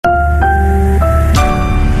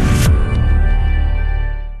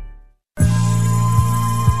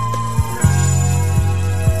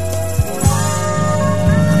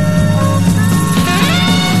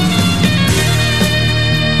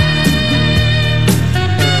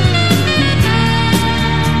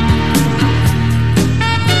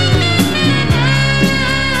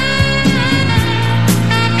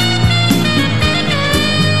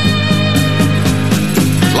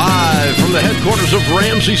of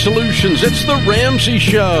Ramsey Solutions. It's the Ramsey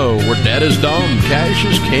Show, where debt is dumb, cash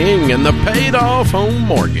is king, and the paid-off home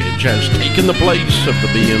mortgage has taken the place of the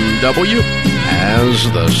BMW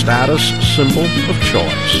as the status symbol of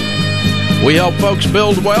choice. We help folks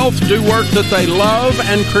build wealth, do work that they love,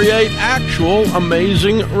 and create actual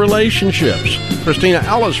amazing relationships. Christina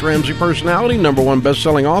Ellis, Ramsey personality, #1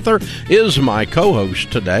 best-selling author, is my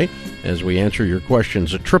co-host today as we answer your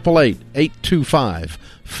questions at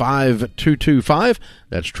 888-825-5225.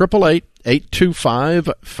 That's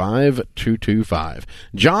 888-825-5225.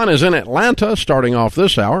 John is in Atlanta starting off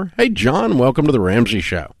this hour. Hey, John, welcome to the Ramsey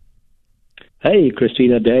Show. Hey,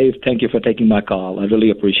 Christina, Dave, thank you for taking my call. I really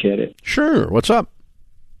appreciate it. Sure. What's up?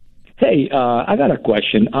 Hey, I got a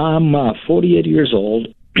question. I'm 48 years old.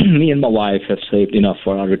 Me and my wife have saved enough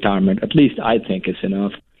for our retirement. At least I think it's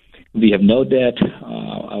enough. We have no debt.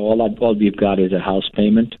 All we've got is a house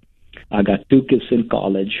payment. I got 2 kids in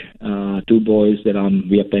college, 2 boys that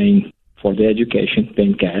we are paying for their education,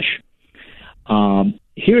 paying cash.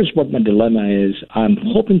 Here's what my dilemma is. I'm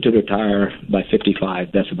hoping to retire by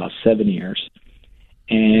 55. That's about 7 years.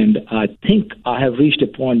 And I think I have reached a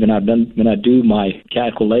point when I do my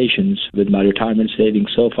calculations with my retirement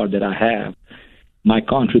savings so far that I have, my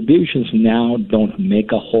contributions now don't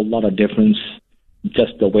make a whole lot of difference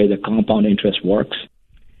just the way the compound interest works.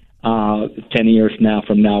 10 years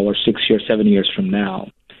from now or 6 years, 7 years from now.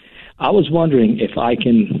 I was wondering if I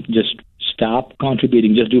can just stop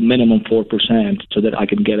contributing, just do minimum 4% so that I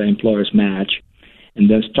can get an employer's match, and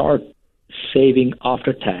then start saving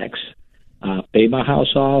after tax, pay my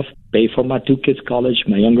house off, pay for my 2 kids' college,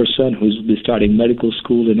 my younger son who's be starting medical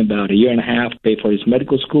school in about a year and a half, pay for his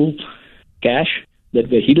medical school, cash. That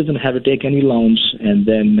way he doesn't have to take any loans, and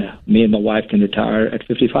then me and my wife can retire at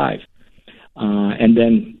 55. And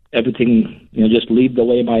then everything, just leave the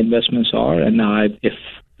way my investments are, and if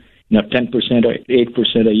 10% or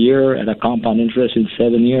 8% a year at a compound interest in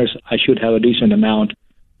 7 years, I should have a decent amount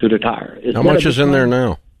to retire. How much is in there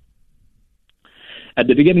now? At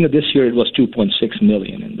the beginning of this year, it was $2.6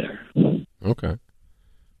 million in there. Okay.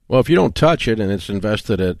 Well, if you don't touch it and it's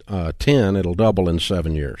invested at 10, it'll double in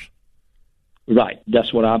 7 years. Right.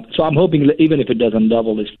 That's what I'm hoping that even if it doesn't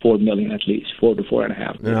double, it's $4 million at least, 4 to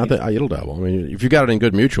 4.5 million. I think it'll double. I mean, if you got it in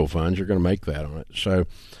good mutual funds, you're going to make that on it. So,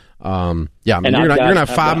 you're going to have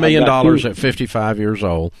 $5 million at 55 years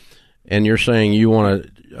old, and you're saying you want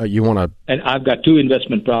to. And I've got 2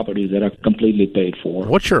 investment properties that are completely paid for.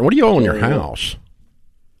 What do you owe on your house?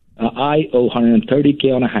 I owe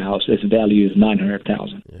 $130K on a house. Its value is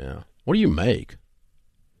 $900,000. Yeah. What do you make?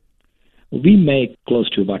 We make close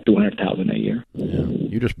to about $200,000 a year. Yeah,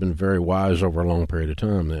 you've just been very wise over a long period of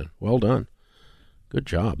time. Then, well done, good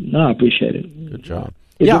job. No, I appreciate it. Good job.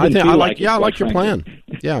 I like your plan.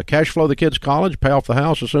 Yeah, cash flow the kids' college, pay off the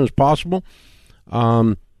house as soon as possible.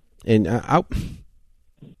 Here's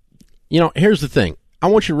the thing. I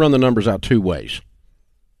want you to run the numbers out 2 ways,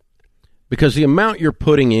 because the amount you're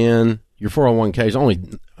putting in your 401k is only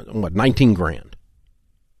 $19,000.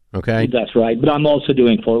 Okay, that's right. But I'm also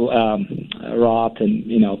doing for Roth, and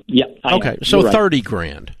Okay, so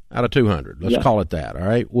 $30,000 out of 200. Let's call it that. All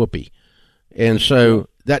right, whoopee. And so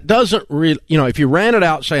that doesn't really, if you ran it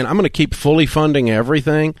out saying I'm going to keep fully funding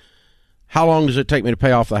everything, how long does it take me to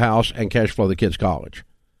pay off the house and cash flow the kids' college?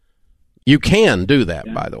 You can do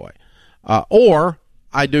that, by the way, or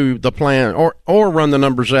I do the plan, or run the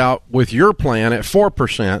numbers out with your plan at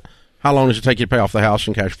 4%. How long does it take you to pay off the house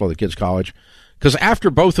and cash flow the kids' college? Because after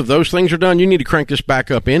both of those things are done, you need to crank this back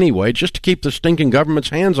up anyway, just to keep the stinking government's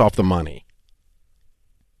hands off the money.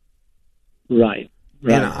 Right.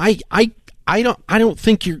 And I don't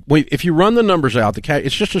think if you run the numbers out,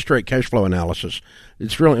 it's just a straight cash flow analysis.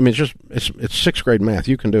 It's really, it's 6th grade math.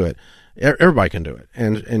 You can do it. Everybody can do it,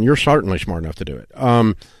 and you're certainly smart enough to do it.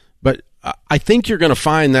 But I think you're going to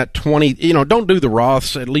find that 20, don't do the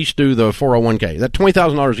Roths, at least do the 401k. That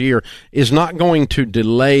 $20,000 a year is not going to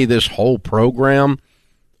delay this whole program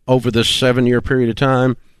over this 7-year period of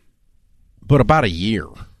time, but about a year.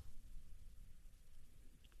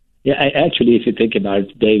 Yeah, actually, if you think about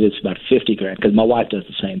it, Dave, it's about $50,000 because my wife does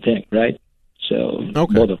the same thing, right? So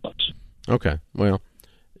both of us. Okay, well,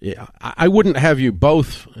 yeah, I wouldn't have you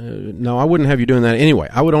both. No, I wouldn't have you doing that anyway.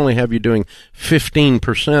 I would only have you doing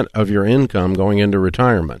 15% of your income going into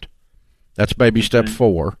retirement. That's baby step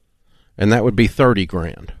 4, and that would be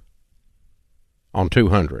 $30,000 on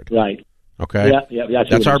 200. Right. Okay. Yeah.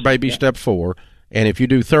 That's our baby step 4, and if you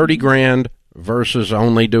do $30,000 versus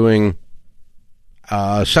only doing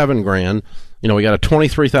 $7,000, we got a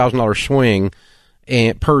 $23,000 swing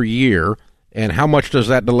per year. And how much does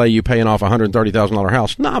that delay you paying off a $130,000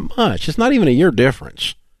 house? Not much. It's not even a year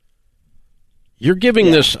difference. You're giving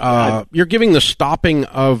you're giving the stopping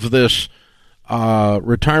of this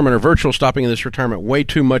retirement or virtual stopping of this retirement way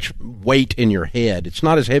too much weight in your head. It's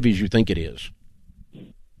not as heavy as you think it is.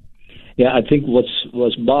 Yeah, I think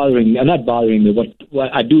what's bothering, not bothering me, what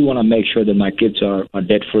I do want to make sure that my kids are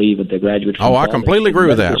debt free when they graduate from college. I completely agree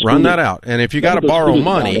with that. Run that out. And if you got to borrow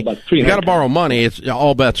money, it's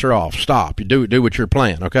all bets are off. Stop. You do what you're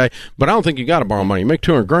planning, okay? But I don't think you got to borrow money. You make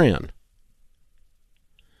 $200,000.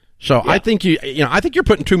 So yeah. I think I think you're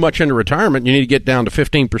putting too much into retirement. You need to get down to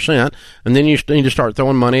 15%, and then you need to start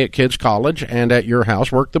throwing money at kids' college and at your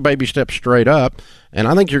house. Work the baby steps straight up, and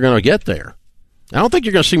I think you're going to get there. I don't think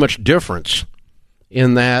you're going to see much difference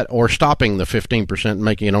in that, or stopping the 15% and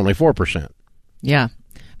making it only 4%. Yeah,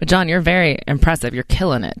 but John, you're very impressive. You're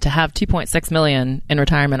killing it. To have $2.6 million in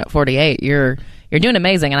retirement at 48, you're doing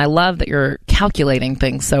amazing, and I love that you're calculating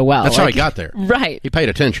things so well. That's how he got there. Right. He paid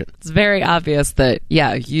attention. It's very obvious that,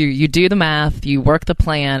 you do the math, you work the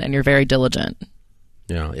plan, and you're very diligent.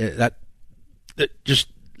 Yeah,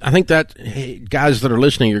 I think that guys that are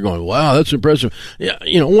listening, you're going, wow, that's impressive. Yeah,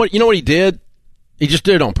 you know what he did? He just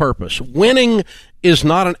did it on purpose. Winning is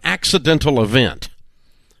not an accidental event.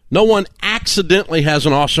 No one accidentally has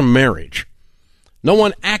an awesome marriage. No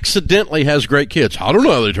one accidentally has great kids. I don't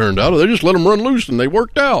know how they turned out. They just let them run loose and they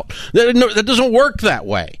worked out. That doesn't work that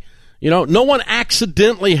way. No one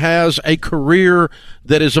accidentally has a career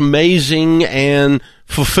that is amazing and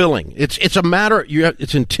fulfilling. It's a matter,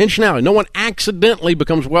 it's intentionality. No one accidentally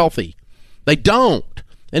becomes wealthy. They don't.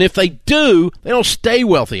 And if they do, they don't stay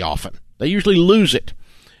wealthy often. They usually lose it.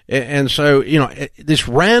 And so, this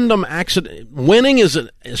random accident, winning is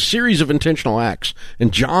a series of intentional acts.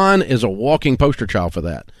 And John is a walking poster child for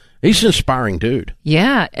that. He's an inspiring dude.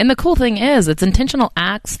 Yeah. And the cool thing is, it's intentional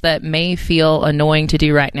acts that may feel annoying to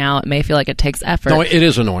do right now. It may feel like it takes effort. No, it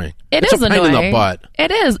is annoying. It's a pain in the butt.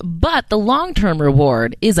 It is. But the long-term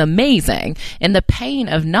reward is amazing. And the pain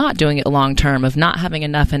of not doing it long-term, of not having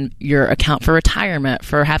enough in your account for retirement,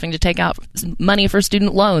 for having to take out money for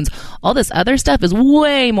student loans, all this other stuff is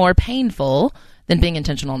way more painful than being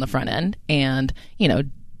intentional on the front end and,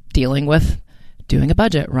 dealing with doing a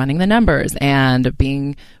budget, running the numbers, and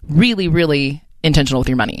being really, really intentional with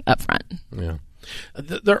your money up front. Yeah.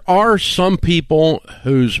 There are some people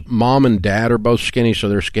whose mom and dad are both skinny, so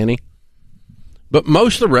they're skinny. But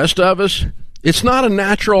most of the rest of us, it's not a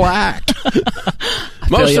natural act.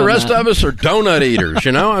 Most of the rest of us are donut eaters,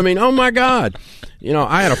 I mean, oh, my God.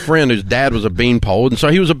 I had a friend whose dad was a beanpole, and so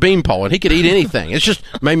he was a beanpole, and he could eat anything. It's just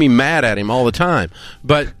made me mad at him all the time.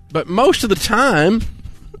 But most of the time,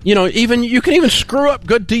 even you can even screw up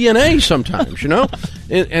good DNA sometimes,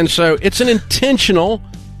 and so it's an intentional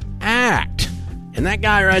act. And that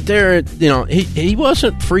guy right there, he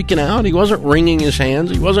wasn't freaking out. He wasn't wringing his hands.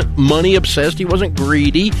 He wasn't money obsessed. He wasn't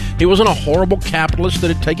greedy. He wasn't a horrible capitalist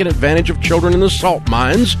that had taken advantage of children in the salt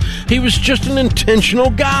mines. He was just an intentional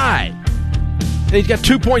guy. And he's got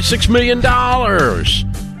 $2.6 million.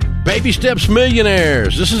 Baby steps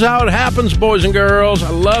millionaires. This is how it happens, boys and girls. I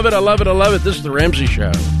love it. I love it. I love it. This is The Ramsey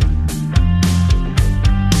Show.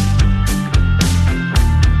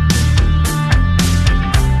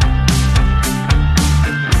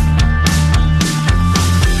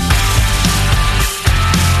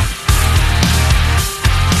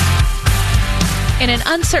 In an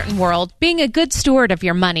uncertain world, being a good steward of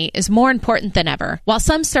your money is more important than ever. While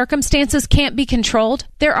some circumstances can't be controlled,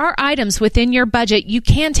 there are items within your budget you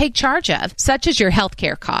can take charge of, such as your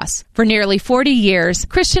healthcare costs. For nearly 40 years,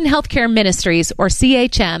 Christian Healthcare Ministries, or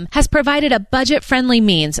CHM, has provided a budget-friendly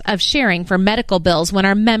means of sharing for medical bills when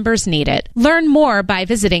our members need it. Learn more by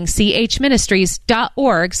visiting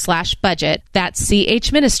chministries.org/budget. That's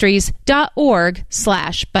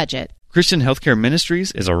chministries.org/budget. Christian Healthcare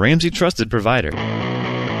Ministries is a Ramsey trusted provider.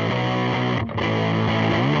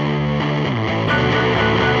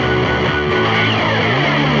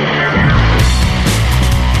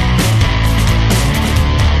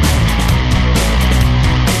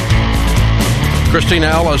 Christina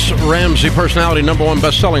Ellis, Ramsey personality, #1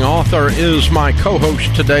 best-selling author, is my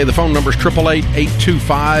co-host today. The phone number is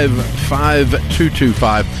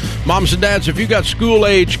 888-825-5225. Moms and dads, if you got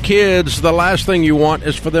school-age kids, the last thing you want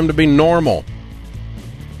is for them to be normal.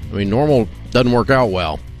 I mean, normal doesn't work out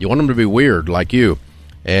well. You want them to be weird, like you.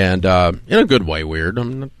 And in a good way, weird.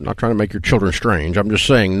 I'm not trying to make your children strange. I'm just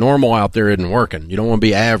saying normal out there isn't working. You don't want to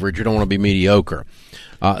be average. You don't want to be mediocre.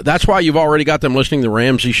 That's why you've already got them listening to the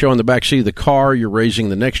Ramsey Show in the backseat of the car. You're raising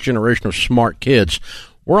the next generation of smart kids.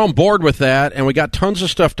 We're on board with that, and we got tons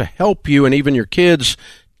of stuff to help you and even your kids'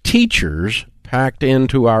 teachers packed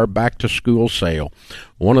into our back-to-school sale.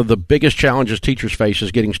 One of the biggest challenges teachers face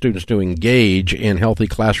is getting students to engage in healthy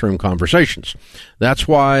classroom conversations. That's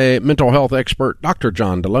why mental health expert Dr.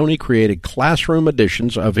 John Deloney created classroom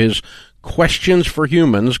editions of his Questions for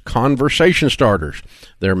Humans conversation starters.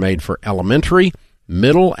 They're made for elementary,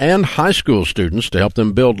 middle, and high school students to help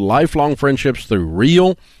them build lifelong friendships through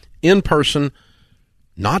real, in-person,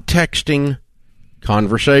 not texting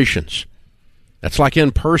conversations. That's like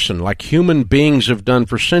in person, like human beings have done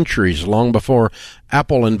for centuries, long before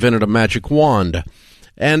Apple invented a magic wand.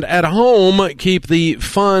 And at home, keep the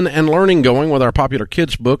fun and learning going with our popular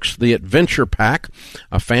kids' books, The Adventure Pack,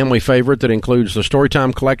 a family favorite that includes the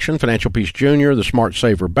Storytime Collection, Financial Peace Jr., the Smart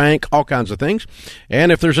Saver Bank, all kinds of things.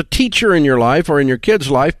 And if there's a teacher in your life or in your kid's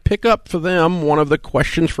life, pick up for them one of the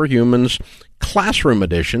Questions for Humans classroom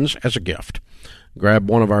editions as a gift. Grab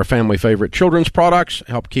one of our family favorite children's products,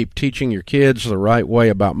 help keep teaching your kids the right way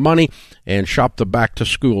about money, and shop the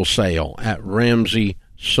back-to-school sale at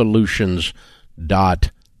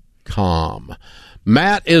RamseySolutions.com.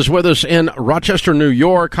 Matt is with us in Rochester, New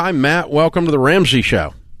York. Hi, Matt. Welcome to the Ramsey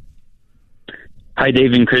Show. Hi,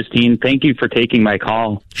 Dave and Christine. Thank you for taking my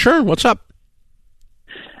call. Sure. What's up?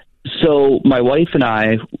 So my wife and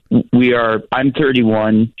I'm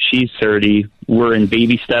 31, she's 30. We're in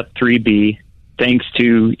baby step 3B, thanks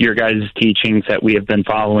to your guys' teachings that we have been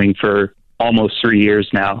following for almost 3 years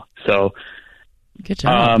now. So, good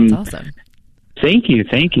job. That's awesome. Thank you.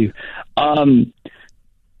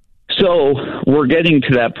 So we're getting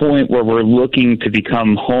to that point where we're looking to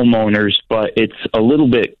become homeowners, but it's a little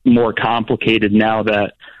bit more complicated now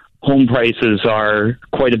that home prices are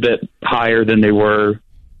quite a bit higher than they were,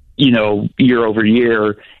 year over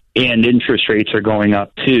year, and interest rates are going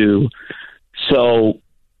up too. So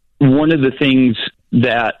one of the things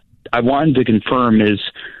that I wanted to confirm is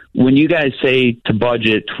when you guys say to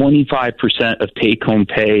budget 25% of take-home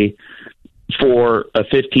pay for a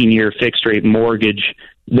 15-year fixed-rate mortgage,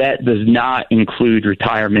 that does not include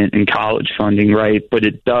retirement and college funding, right? But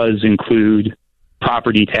it does include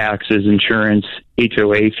property taxes, insurance,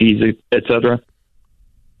 HOA fees, et cetera?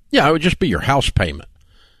 Yeah, it would just be your house payment.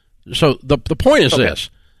 So the point is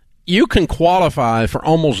this. You can qualify for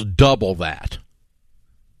almost double that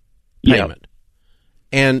payment.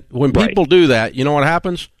 Yeah. And when people do that, you know what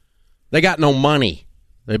happens? They got no money.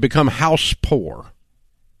 They become house poor.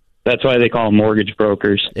 That's why they call them mortgage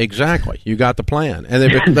brokers. Exactly. You got the plan. And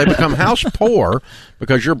they become house poor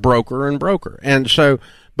because you're broker. And so,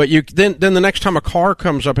 but you then the next time a car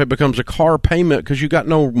comes up, it becomes a car payment because you got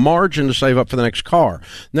no margin to save up for the next car.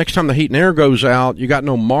 Next time the heat and air goes out, you got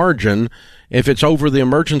no margin. If it's over the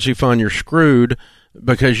emergency fund, you're screwed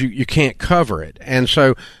because you can't cover it. And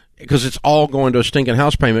so, because it's all going to a stinking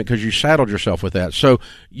house payment because you saddled yourself with that. So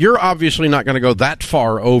you're obviously not going to go that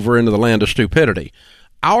far over into the land of stupidity.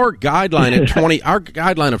 Our guideline at our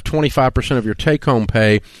guideline of 25% of your take-home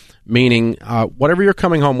pay, meaning whatever you're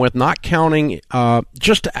coming home with, not counting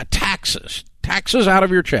just taxes. Taxes out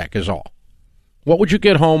of your check is all. What would you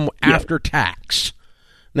get home after tax?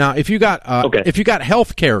 Now, if you got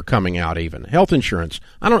health care coming out, even health insurance,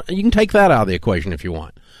 you can take that out of the equation if you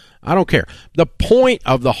want. I don't care. The point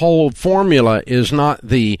of the whole formula is not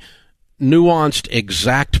the nuanced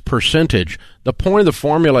exact percentage. The point of the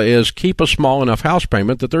formula is keep a small enough house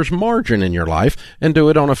payment that there's margin in your life and do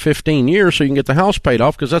it on a 15 years so you can get the house paid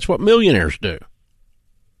off because that's what millionaires do.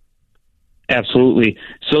 Absolutely.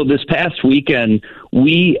 So this past weekend,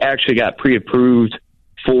 we actually got pre-approved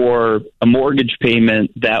for a mortgage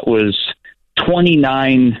payment that was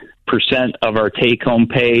 29% of our take-home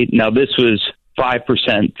pay. Now, this was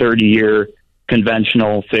 5% 30-year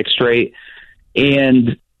conventional fixed rate.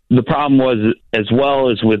 And the problem was, as well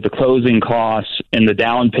as with the closing costs and the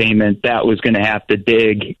down payment, that was going to have to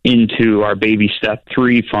dig into our baby step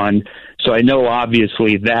 3 fund. So I know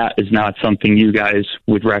obviously that is not something you guys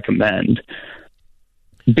would recommend.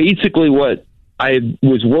 Basically what I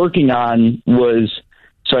was working on was,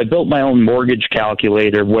 so I built my own mortgage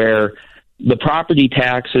calculator where the property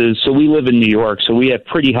taxes, so we live in New York, so we have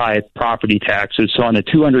pretty high property taxes. So on a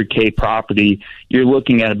 $200K property, you're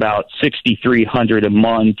looking at about $6,300 a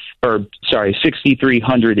month, or sorry,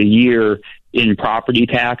 $6,300 a year in property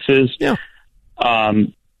taxes. Yeah.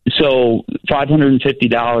 So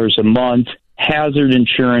 $550 a month, hazard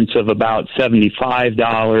insurance of about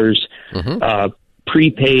 $75,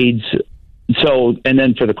 prepaids. So, and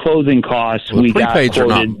then for the closing costs, we got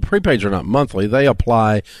quoted. Prepaids are not monthly. They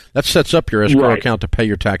apply. That sets up your escrow account to pay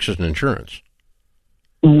your taxes and insurance.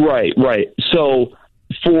 Right. So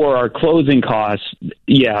for our closing costs,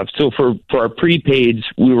 yeah. So for our prepaids,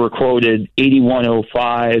 we were quoted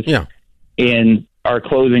 $81.05. Yeah. And our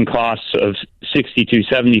closing costs of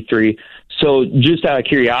 $62.73. So just out of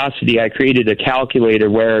curiosity, I created a calculator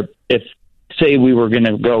where if, say, we were going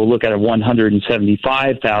to go look at a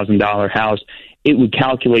 $175,000 house, it would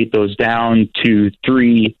calculate those down to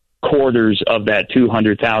 3/4 of that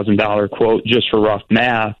 $200,000 quote, just for rough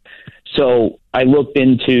math. So I looked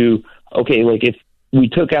into, okay, like if we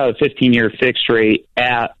took out a 15-year fixed rate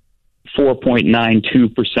at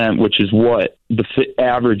 4.92%, which is what the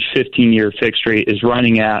average 15-year fixed rate is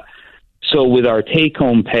running at. So with our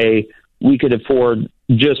take-home pay, we could afford,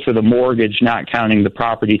 just for the mortgage, not counting the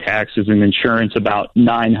property taxes and insurance, about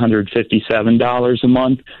 $957 a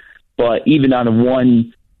month. But even on a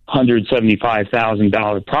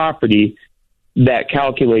 $175,000 property, that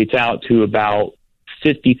calculates out to about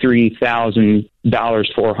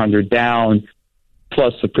 $53,400 down,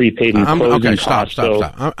 plus the prepaid and closing okay, costs.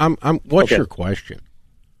 Stop. What's okay. your question?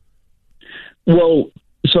 Well,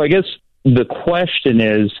 so I guess the question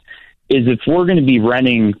is if we're going to be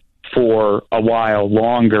renting for a while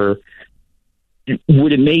longer,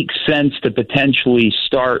 would it make sense to potentially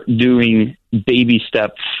start doing baby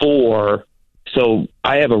step 4? So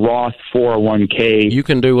I have a Roth 401k. You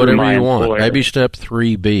can do whatever you want. Employer. Baby step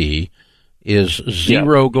 3B is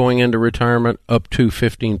 0 going into retirement up to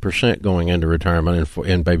 15% going into retirement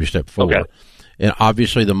in baby step 4. Okay. And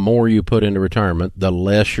obviously, the more you put into retirement, the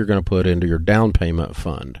less you're going to put into your down payment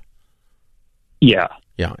fund. Yeah.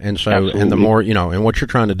 Yeah. And so, Absolutely. and the more, and what you're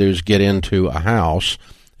trying to do is get into a house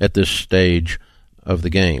at this stage of the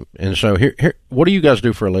game. And so here, what do you guys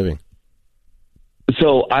do for a living?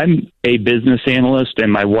 So I'm a business analyst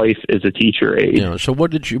and my wife is a teacher aide. So what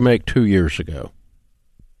did you make 2 years ago?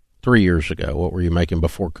 3 years ago? What were you making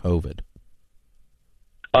before COVID?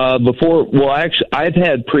 Actually, I've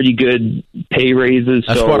had pretty good pay raises.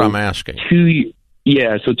 That's what I'm asking. 2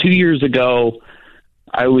 years ago,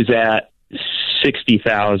 I was at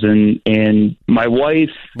 $60,000, and my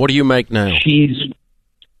wife. What do you make now? She's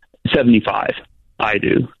 75. I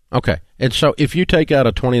do. Okay, and so if you take out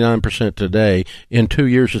a 29% today, in 2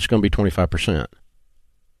 years it's going to be 25%.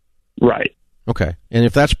 Right. Okay, and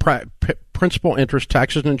if that's principal, interest,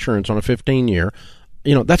 taxes, and insurance on a 15-year,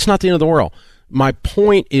 that's not the end of the world. My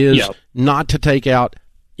point is not to take out,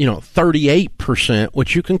 38%,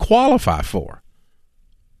 which you can qualify for.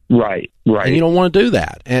 Right. And you don't want to do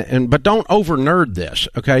that. But don't over-nerd this,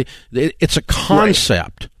 okay? It's a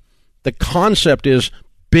concept. Right. The concept is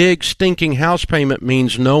big, stinking house payment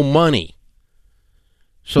means no money.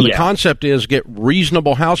 So the concept is get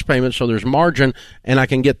reasonable house payments so there's margin and I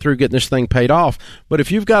can get through getting this thing paid off. But if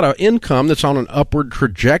you've got an income that's on an upward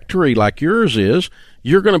trajectory like yours is,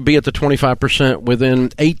 you're going to be at the 25%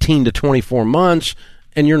 within 18 to 24 months,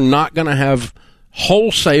 and you're not going to have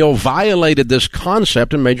wholesale violated this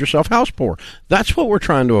concept and made yourself house poor. That's what we're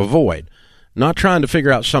trying to avoid. Not trying to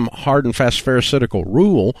figure out some hard and fast pharisaical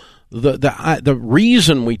rule. The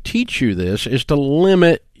reason we teach you this is to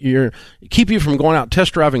limit keep you from going out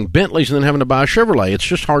test driving Bentleys and then having to buy a Chevrolet. It's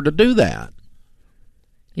just hard to do that.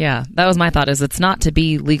 Yeah, that was my thought, is it's not to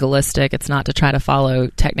be legalistic. It's not to try to follow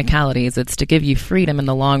technicalities. It's to give you freedom in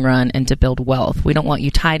the long run and to build wealth. We don't want you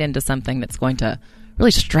tied into something that's going to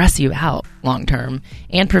really stress you out long term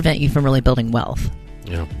and prevent you from really building wealth.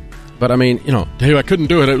 Yeah. But I mean, Dave, I couldn't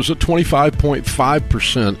do it. It was at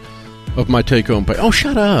 25.5% of my take-home pay. Oh,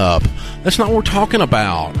 shut up. That's not what we're talking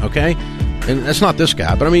about, okay? And that's not this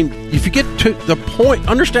guy. But I mean, if you get to the point,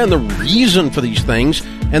 understand the reason for these things,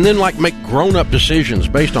 and then make grown-up decisions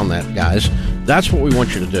based on that, guys. That's what we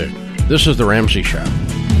want you to do. This is The Ramsey Show.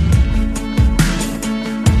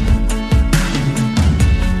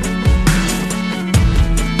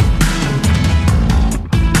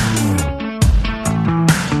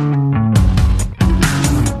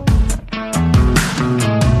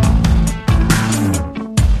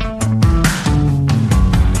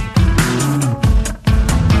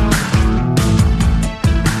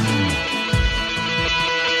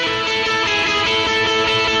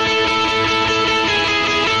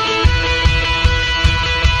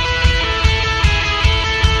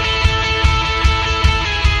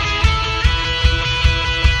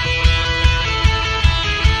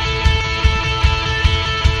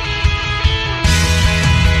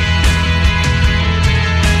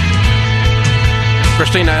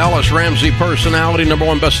 Christina Ellis, Ramsey personality,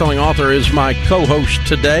 #1 best-selling author, is my co-host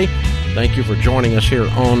today. Thank you for joining us here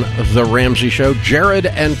on The Ramsey Show. Jared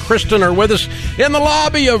and Kristen are with us in the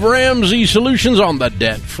lobby of Ramsey Solutions on the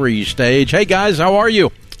debt-free stage. Hey, guys, how are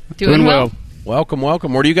you? Doing well. Welcome.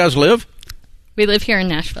 Where do you guys live? We live here in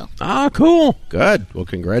Nashville. Ah, cool. Good. Well,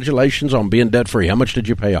 congratulations on being debt-free. How much did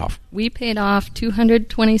you pay off? We paid off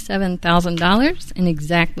 $227,000 in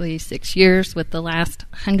exactly 6 years, with the last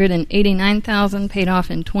 $189,000 paid off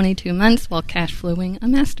in 22 months while cash flowing a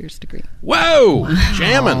master's degree. Whoa!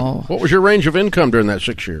 Jamming. What was your range of income during that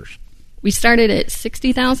 6 years? We started at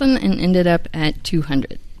 $60,000 and ended up at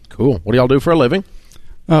 $200,000. Cool. What do y'all do for a living?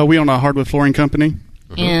 We own a hardwood flooring company.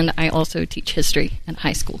 And I also teach history at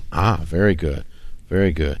high school. Ah, very good.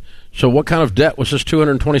 Very good. So what kind of debt was this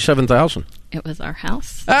 $227,000? It was our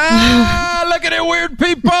house. Ah, look at it, weird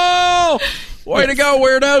people! Way to go,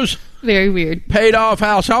 weirdos. Very weird. Paid off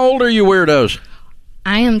house. How old are you, weirdos?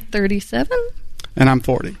 I am 37. And I'm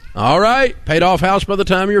 40. All right. Paid off house by the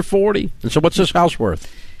time you're 40. And so what's this house worth?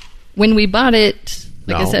 When we bought it,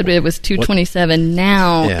 I said, it was $227,000.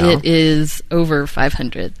 Now it is over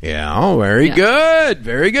 $500,000. Yeah, very good.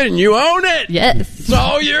 Very good. And you own it. Yes. It's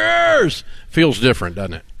all yours. Feels different,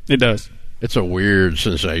 doesn't it? It does. It's a weird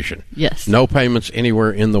sensation. Yes. No payments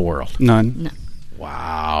anywhere in the world. None. No.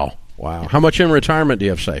 Wow. How much in retirement do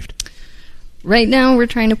you have saved? Right now, we're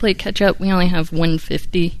trying to play catch up. We only have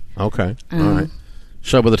 $150,000. Okay. All right.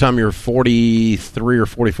 So by the time you're 43 or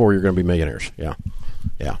 44, you're going to be millionaires. Yeah.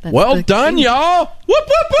 That's well done, y'all. Whoop,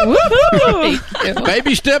 whoop, whoop, whoop, whoop. Thank you.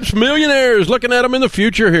 Baby steps millionaires. Looking at them in the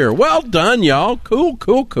future here. Well done, y'all. Cool.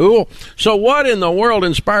 So what in the world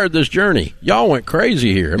inspired this journey? Y'all went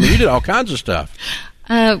crazy here. I mean, you did all kinds of stuff.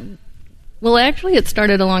 Well, actually, it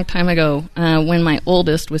started a long time ago. When my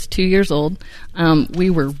oldest was 2 years old, we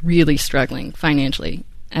were really struggling financially.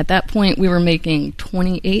 At that point, we were making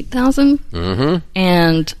 $28,000,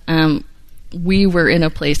 and we were in a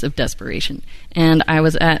place of desperation. And I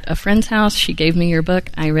was at a friend's house. She gave me your book.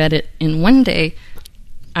 I read it in one day.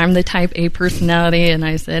 I'm the type A personality, and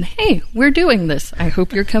I said, "Hey, we're doing this. I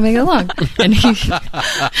hope you're coming along." And he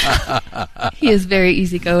is very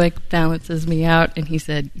easygoing, balances me out, and he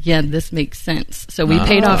said, "Yeah, this makes sense." So we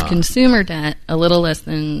paid off consumer debt a little less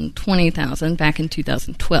than $20,000 back in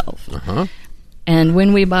 2012. And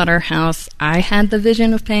when we bought our house, I had the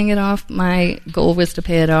vision of paying it off. My goal was to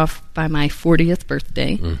pay it off by my 40th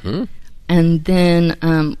birthday. And then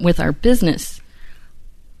with our business,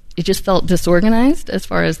 it just felt disorganized as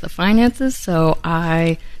far as the finances. So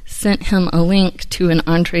I sent him a link to an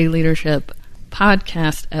EntreLeadership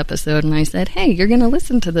podcast episode, and I said, "Hey, you're going to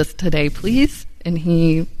listen to this today, please." And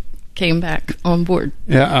he came back on board.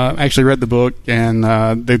 Yeah, I actually read the book, and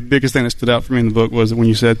the biggest thing that stood out for me in the book was when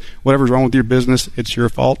you said, whatever's wrong with your business, it's your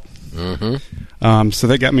fault. So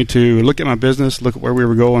that got me to look at my business, look at where we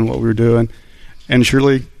were going, what we were doing, and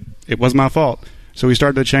surely it was my fault. So we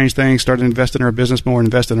started to change things, started to invest in our business more,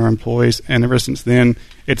 invest in our employees, and ever since then,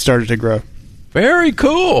 it started to grow. Very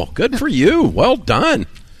cool. Good for you. Well done.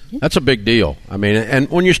 That's a big deal. I mean, and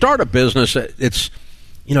when you start a business, it's,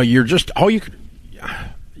 you're just,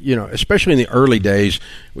 especially in the early days,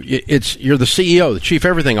 you're the CEO, the chief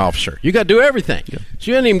everything officer. You got to do everything.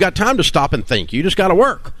 So you haven't even got time to stop and think. You just got to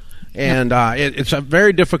work. And it's a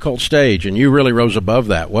very difficult stage, and you really rose above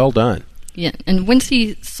that. Well done. Yeah, and once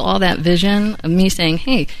he saw that vision of me saying,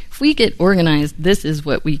 "Hey, if we get organized, this is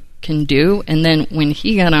what we can do," and then when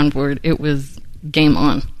he got on board, it was game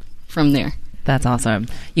on from there. That's awesome.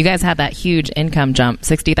 You guys had that huge income jump,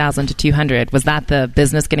 $60,000 to $200,000. Was that the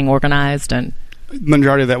business getting organized? And the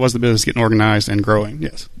majority of that was the business getting organized and growing,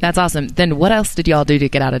 yes. That's awesome. Then what else did y'all do to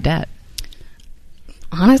get out of debt?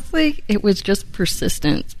 Honestly, it was just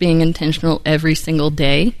persistence, being intentional every single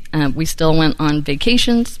day. We still went on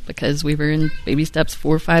vacations because we were in baby steps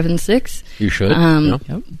 4, 5, and 6. You should.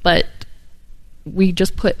 But we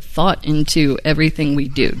just put thought into everything we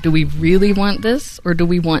do. Do we really want this, or do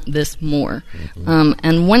we want this more?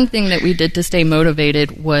 And one thing that we did to stay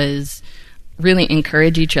motivated was really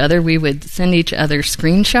encourage each other. We would send each other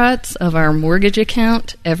screenshots of our mortgage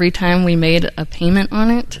account every time we made a payment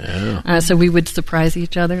on it. So we would surprise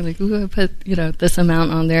each other, like, "Ooh, I put this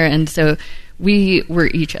amount on there." And so we were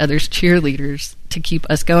each other's cheerleaders to keep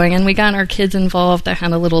us going. And we got our kids involved. I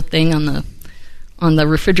had a little thing on the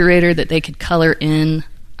refrigerator that they could color in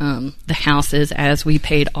the houses as we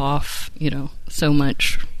paid off. So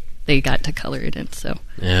much they got to color it in. So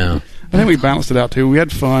I think we balanced it out too. We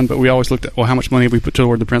had fun, but we always looked at, how much money have we put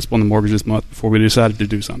toward the principal and the mortgage this month before we decided to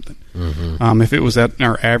do something. If it was at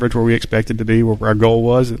our average where we expected to be, where our goal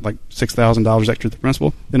was at like $6,000 extra to the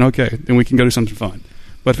principal, then okay, then we can go do something fun.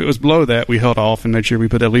 But if it was below that, we held off and made sure we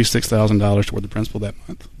put at least $6,000 toward the principal that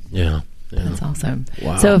month. Yeah. That's awesome.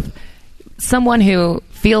 Wow. So if someone who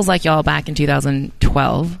feels like y'all back in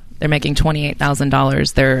 2012, they're making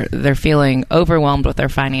 $28,000. They're feeling overwhelmed with their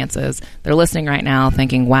finances. They're listening right now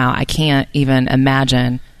thinking, wow, I can't even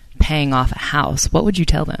imagine paying off a house, what would you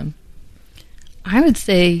tell them? I would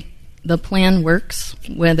say the plan works,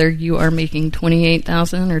 whether you are making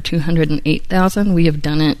 $28,000 or $208,000. We have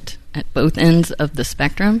done it at both ends of the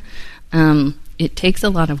spectrum. It takes a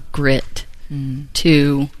lot of grit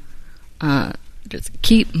to just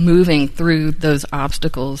keep moving through those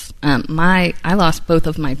obstacles. I lost both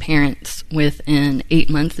of my parents within 8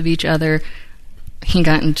 months of each other. He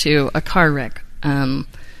got into a car wreck.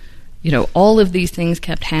 All of these things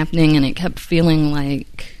kept happening, and it kept feeling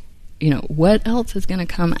like, what else is going to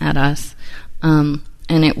come at us? And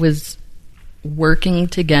it was working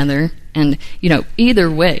together. And,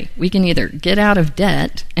 either way, we can either get out of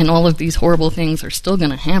debt and all of these horrible things are still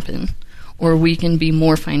going to happen, or we can be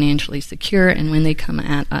more financially secure. And when they come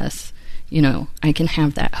at us, I can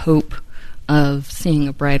have that hope of seeing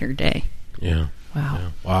a brighter day. Yeah. Wow. Yeah.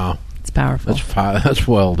 Wow. It's powerful. That's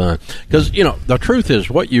well done. Because, the truth is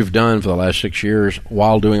what you've done for the last 6 years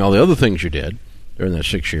while doing all the other things you did during those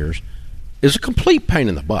 6 years is a complete pain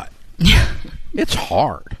in the butt. It's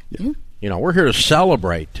hard. Yeah. We're here to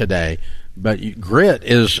celebrate today, but grit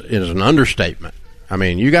is an understatement. I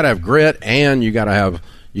mean, you got to have grit, and you got to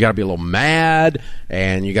be a little mad,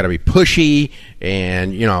 and you got to be pushy,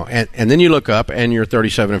 and and then you look up and you're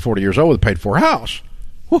 37 and 40 years old with a paid-for house.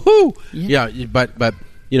 Woohoo! Yeah, but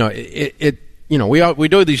we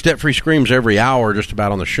do these debt-free screams every hour, just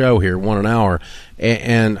about on the show here, one an hour,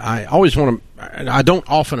 and I always want to. I don't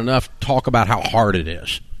often enough talk about how hard it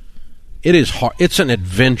is. It is hard. It's an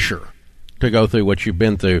adventure to go through what you've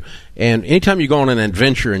been through, and anytime you go on an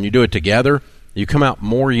adventure and you do it together, you come out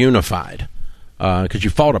more unified because you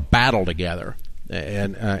fought a battle together,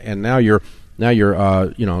 and now you're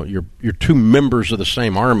two members of the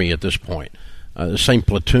same army at this point, the same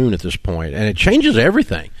platoon at this point, and it changes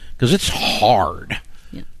everything because it's hard.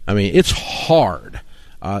 Yeah. I mean, it's hard.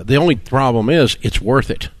 The only problem is it's worth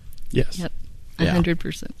it. Yes. Yep.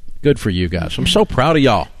 100%. Good for you guys. I'm so proud of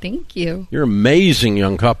y'all. Thank you. You're an amazing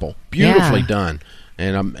young couple. Beautifully done.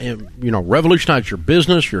 And, revolutionized your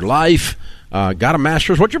business, your life. Got a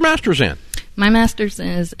master's. What's your master's in? My master's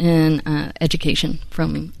is in education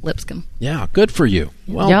from Lipscomb. Yeah, good for you.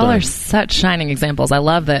 Well Y'all done. are such shining examples. I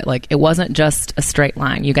love that, it wasn't just a straight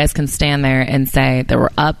line. You guys can stand there and say there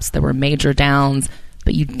were ups, there were major downs,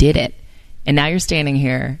 but you did it. And now you're standing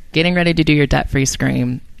here, getting ready to do your debt-free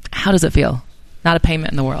scream. How does it feel? Not a payment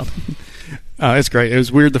in the world. It's great. It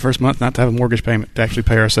was weird the first month not to have a mortgage payment, to actually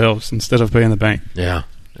pay ourselves instead of paying the bank. Yeah.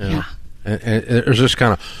 And it was just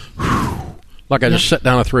kind of, like I just set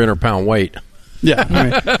down a 300-pound weight.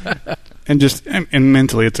 Yeah. And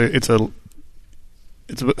mentally, it's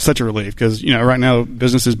such a relief because, right now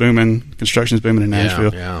business is booming, construction is booming in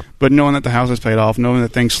Nashville. Yeah. But knowing that the house is paid off, knowing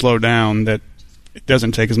that things slow down, that it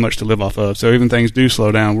doesn't take as much to live off of. So even things do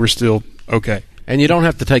slow down, we're still okay. And you don't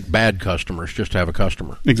have to take bad customers just to have a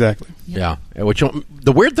customer. Exactly. Yeah.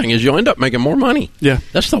 The weird thing is you'll end up making more money. Yeah.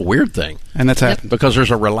 That's the weird thing. And that's happened. Because there's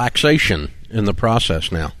a relaxation in the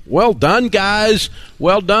process now. Well done, guys.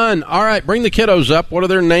 Well done. All right, bring the kiddos up. What are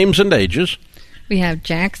their names and ages? We have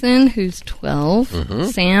Jackson, who's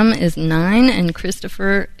 12. Sam is 9, and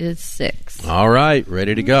Christopher is 6. All right,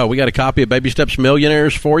 ready to go. We got a copy of Baby Steps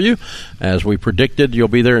Millionaires for you. As we predicted, you'll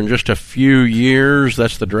be there in just a few years.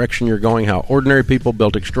 That's the direction you're going, how ordinary people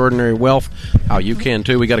built extraordinary wealth, how you can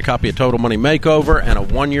too. We got a copy of Total Money Makeover and a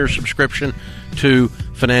 1-year subscription to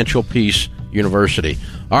Financial Peace University.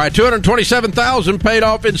 All right, $227,000 paid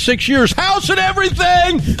off in 6 years. House and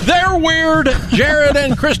everything. They're weird. Jared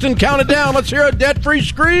and Kristen counted down. Let's hear a debt-free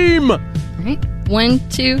scream. All right. 1,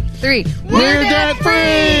 2, 3. We're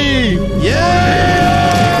debt-free.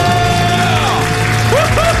 Yeah.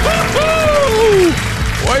 Woo-hoo-hoo-hoo.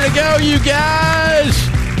 Way to go, you guys.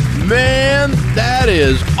 Man, that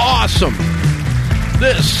is awesome.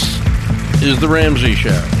 This is The Ramsey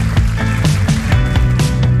Show.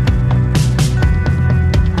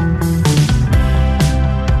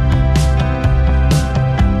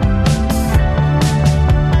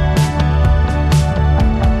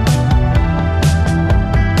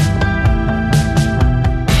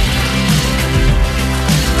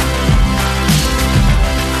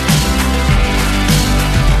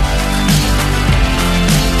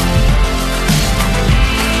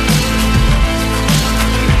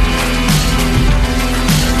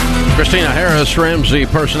 Christina Harris, Ramsey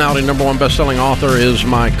personality, #1 best-selling author, is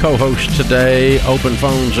my co-host today. Open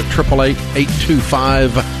phones at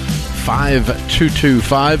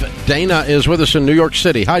 888-825-5225. Dana is with us in New York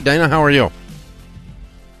City. Hi, Dana. How are you?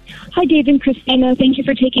 Hi, Dave and Christina. Thank you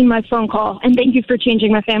for taking my phone call, and thank you for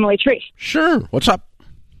changing my family tree. Sure. What's up?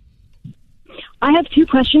 I have 2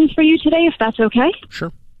 questions for you today, if that's okay.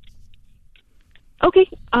 Sure. Okay.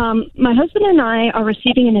 My husband and I are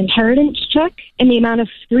receiving an inheritance check in the amount of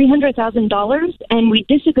 $300,000, and we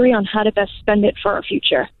disagree on how to best spend it for our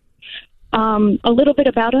future. A little bit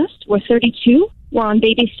about us. We're 32. We're on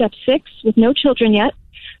baby step 6 with no children yet.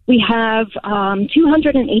 We have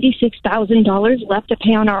 $286,000 left to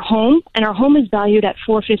pay on our home, and our home is valued at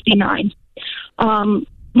 $459,000.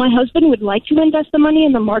 My husband would like to invest the money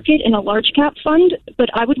in the market in a large cap fund, but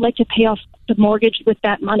I would like to pay off the mortgage with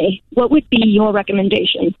that money. What would be your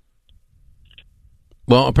recommendation?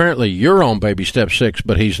 Well, apparently you're on baby step 6,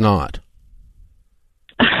 but he's not.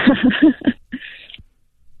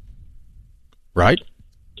 Right?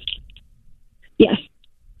 Yes.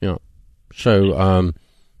 Yeah. So,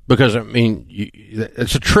 because, I mean,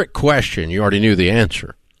 it's a trick question. You already knew the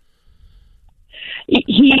answer.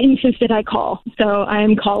 He insisted I call, so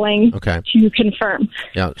I'm calling to confirm.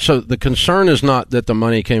 Yeah, so the concern is not that the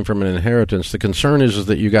money came from an inheritance. The concern is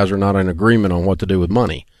that you guys are not in agreement on what to do with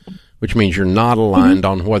money, which means you're not aligned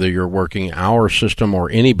on whether you're working our system or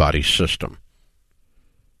anybody's system.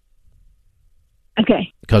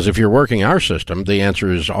 Okay. Because if you're working our system, the answer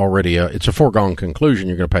is already it's a foregone conclusion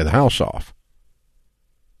you're going to pay the house off.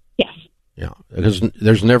 Yes. Yeah, because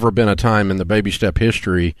there's never been a time in the baby step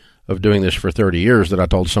history of doing this for 30 years that I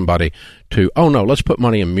told somebody let's put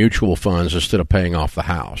money in mutual funds instead of paying off the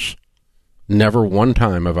house. Never one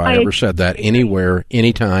time have I ever said that anywhere,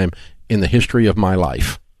 anytime in the history of my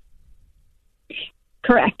life.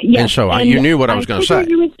 Correct. Yes. And so you knew what I was going to say.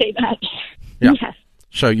 You would say that. Yeah. Yes.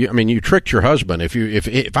 So you tricked your husband.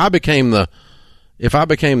 If I became the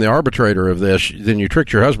arbitrator of this, then you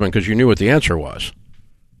tricked your husband because you knew what the answer was.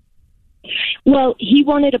 Well, he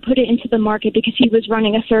wanted to put it into the market because he was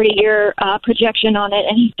running a 30-year projection on it,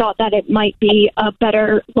 and he thought that it might be a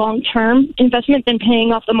better long-term investment than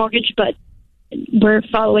paying off the mortgage, but we're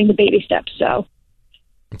following the baby steps, so.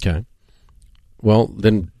 Okay. Well,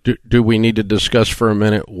 then do we need to discuss for a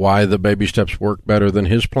minute why the baby steps work better than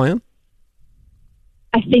his plan?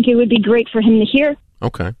 I think it would be great for him to hear.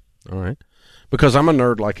 Okay. All right. Because I'm a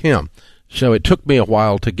nerd like him. So it took me a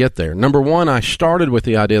while to get there. Number one, I started with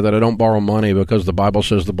the idea that I don't borrow money because the Bible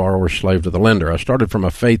says the borrower is slave to the lender. I started from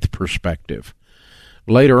a faith perspective.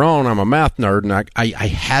 Later on, I'm a math nerd, and I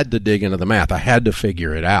had to dig into the math. I had to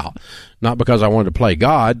figure it out. Not because I wanted to play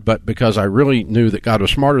God, but because I really knew that God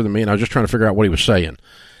was smarter than me, and I was just trying to figure out what he was saying.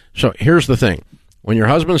 So here's the thing. When your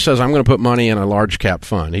husband says, I'm going to put money in a large cap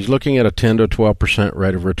fund, he's looking at a 10 to 12%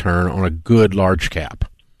 rate of return on a good large cap.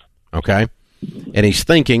 Okay? And he's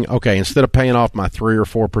thinking, okay, instead of paying off my 3 or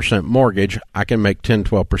 4% mortgage, I can make 10,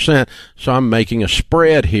 12%. So I'm making a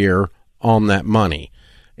spread here on that money.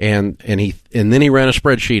 And then he ran a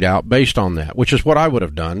spreadsheet out based on that, which is what I would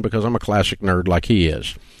have done because I'm a classic nerd like he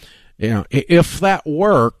is. You know, if that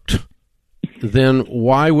worked, then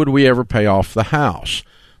why would we ever pay off the house?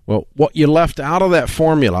 Well, what you left out of that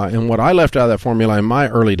formula, and what I left out of that formula in my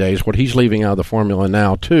early days, what he's leaving out of the formula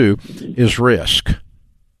now too, is risk.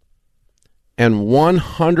 And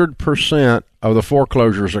 100% of the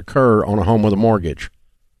foreclosures occur on a home with a mortgage.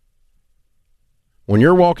 When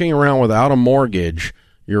you're walking around without a mortgage,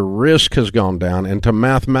 your risk has gone down. And to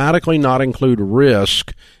mathematically not include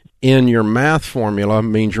risk in your math formula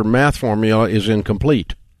means your math formula is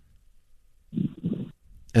incomplete.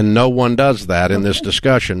 And no one does that in this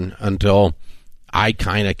discussion until I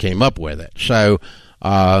kind of came up with it. So,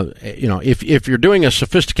 if you're doing a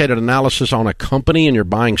sophisticated analysis on a company and you're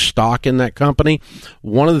buying stock in that company,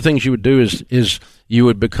 one of the things you would do is you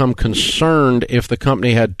would become concerned if the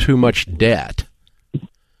company had too much debt,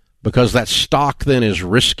 because that stock then is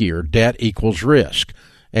riskier. Debt equals risk.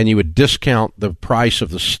 And you would discount the price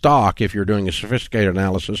of the stock if you're doing a sophisticated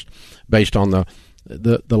analysis based on the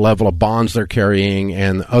level of bonds they're carrying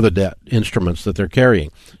and other debt instruments that they're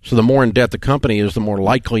carrying. So the more in debt the company is, the more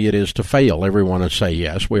likely it is to fail. Everyone would say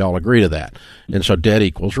yes. We all agree to that. And so debt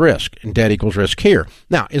equals risk, and debt equals risk here.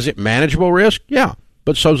 Now, is it manageable risk? Yeah,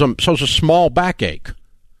 but so's a small backache.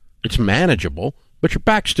 It's manageable, but your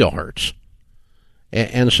back still hurts.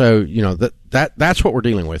 And so, that's what we're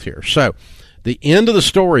dealing with here. So the end of the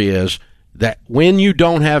story is that when you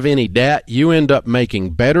don't have any debt, you end up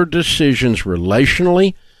making better decisions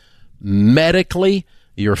relationally, medically,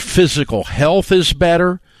 your physical health is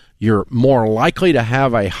better, you're more likely to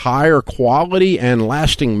have a higher quality and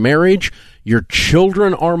lasting marriage, your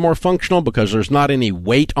children are more functional because there's not any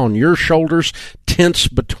weight on your shoulders, tense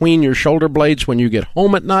between your shoulder blades when you get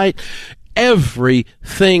home at night.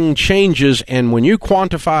 Everything changes, and when you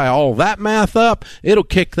quantify all that math up, it'll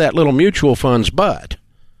kick that little mutual fund's butt.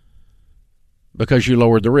 Because you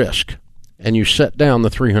lowered the risk and you set down the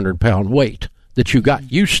 300-pound weight that you got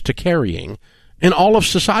used to carrying, and all of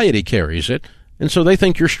society carries it, And so they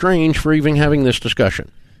think you're strange for even having this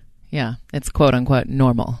discussion. Yeah, it's quote-unquote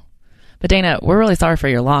normal. But Dana, we're really sorry for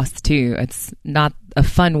your loss, too. It's not a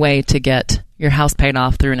fun way to get your house paid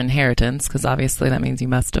off through an inheritance, because obviously that means you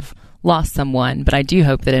must have lost someone. But I do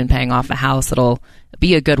hope that in paying off a house, it'll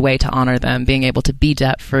be a good way to honor them, being able to be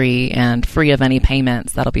debt-free and free of any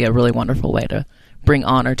payments. That'll be a really wonderful way to bring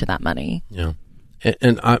honor to that money. Yeah.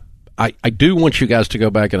 And I do want you guys to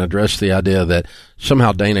go back and address the idea that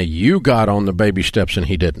somehow, Dana, you got on the baby steps and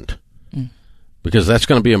he didn't. Because that's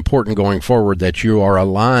going to be important going forward, that you are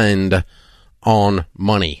aligned on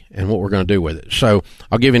money and what we're going to do with it. So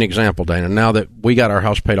I'll give you an example, Dana. Now that we got our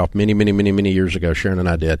house paid off many years ago, Sharon and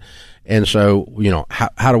I did. And so,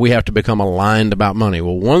 how do we have to become aligned about money?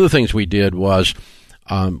 Well, one of the things we did was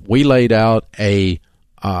we laid out a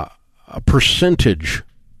percentage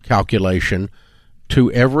calculation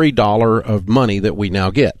to every dollar of money that we now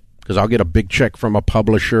get. Because I'll get a big check from a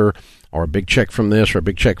publisher or a big check from this or a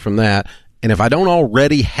big check from that. And if I don't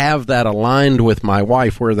already have that aligned with my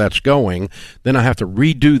wife where that's going, then I have to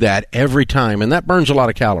redo that every time. And that burns a lot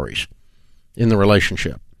of calories in the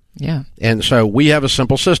relationship. Yeah. And so we have a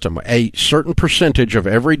simple system. A certain percentage of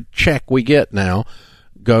every check we get now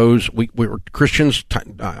goes, we were Christians,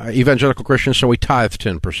 evangelical Christians, so we tithe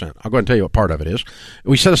 10%. I'll go ahead and tell you what part of it is.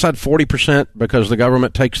 We set aside 40% because the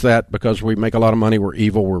government takes that because we make a lot of money, we're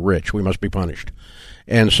evil, we're rich, we must be punished.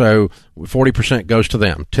 And so 40% goes to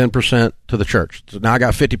them, 10% to the church. So now I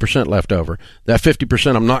got 50% left over. That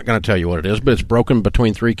 50%, I'm not going to tell you what it is, but it's broken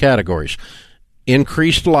between three categories.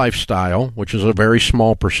 Increased lifestyle, which is a very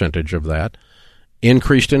small percentage of that,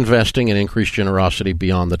 increased investing, and increased generosity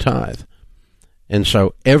beyond the tithe. And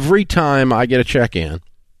so every time I get a check in,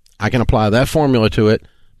 I can apply that formula to it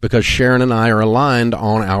because Sharon and I are aligned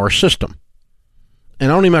on our system.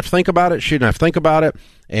 And I don't even have to think about it. She didn't have to think about it.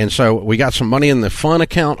 And so we got some money in the fun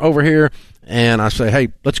account over here. And I say, hey,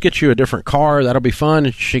 let's get you a different car. That'll be fun.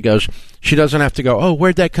 And she goes, she doesn't have to go, oh,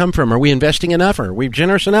 where'd that come from? Are we investing enough? Are we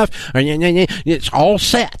generous enough? It's all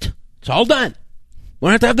set. It's all done. We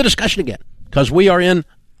don't have to have the discussion again because we are in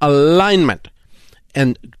alignment.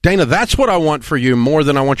 And Dana, that's what I want for you more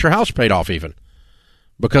than I want your house paid off even.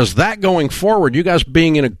 Because that going forward, you guys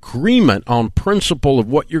being in agreement on principle of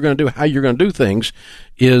what you're going to do, how you're going to do things,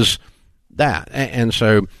 is that. And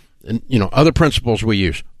so, other principles we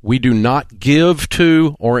use. We do not give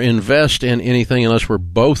to or invest in anything unless we're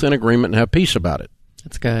both in agreement and have peace about it.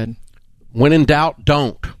 That's good. When in doubt,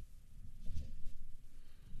 don't.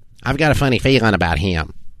 I've got a funny feeling about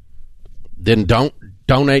him. Then don't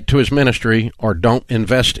donate to his ministry or don't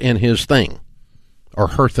invest in his thing or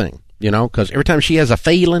her thing. Because every time she has a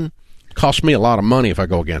feeling, it costs me a lot of money if I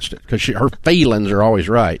go against it. Because her feelings are always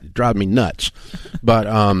right. It drives me nuts. But,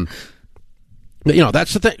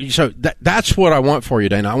 that's the thing. So that's what I want for you,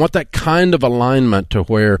 Dana. I want that kind of alignment to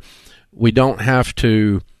where we don't have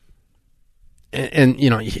to. And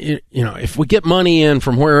if we get money in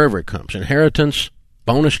from wherever it comes, inheritance,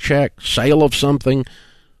 bonus check, sale of something,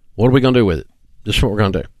 what are we going to do with it? This is what we're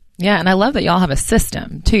going to do. Yeah, and I love that y'all have a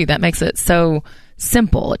system, too. That makes it so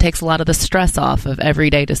simple. It takes a lot of the stress off of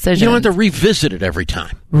everyday decisions. You don't have to revisit it every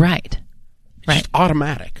time. Right. It's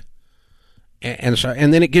automatic. And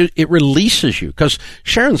then it releases you because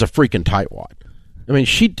Sharon's a freaking tightwad. I mean,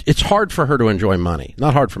 it's hard for her to enjoy money.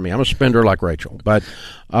 Not hard for me. I'm a spender like Rachel. But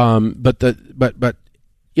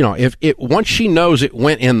if once she knows it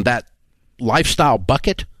went in that lifestyle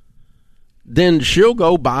bucket, then she'll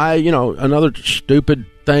go buy, another stupid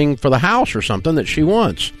thing for the house or something that she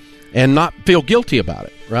wants and not feel guilty about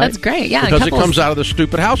it, right? That's great, yeah. Because it comes out of the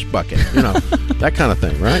stupid house bucket, that kind of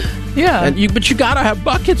thing, right? Yeah. But you got to have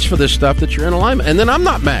buckets for this stuff that you're in alignment. And then I'm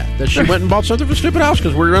not mad that she went and bought something for a stupid house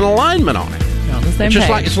because we're in alignment on it. On the same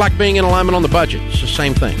page. It's like being in alignment on the budget. It's the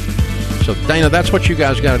same thing. So, Dana, that's what you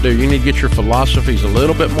guys got to do. You need to get your philosophies a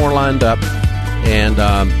little bit more lined up. And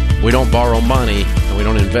we don't borrow money and we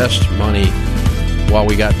don't invest money while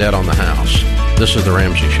we got debt on the house. This is The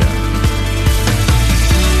Ramsey Show.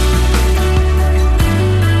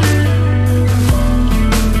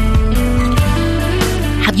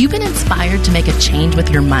 Have you been inspired to make a change with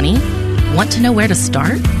your money? Want to know where to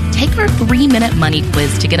start? Take our 3-minute money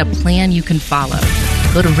quiz to get a plan you can follow.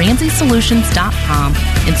 Go to RamseySolutions.com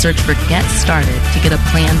and search for Get Started to get a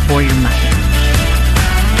plan for your money.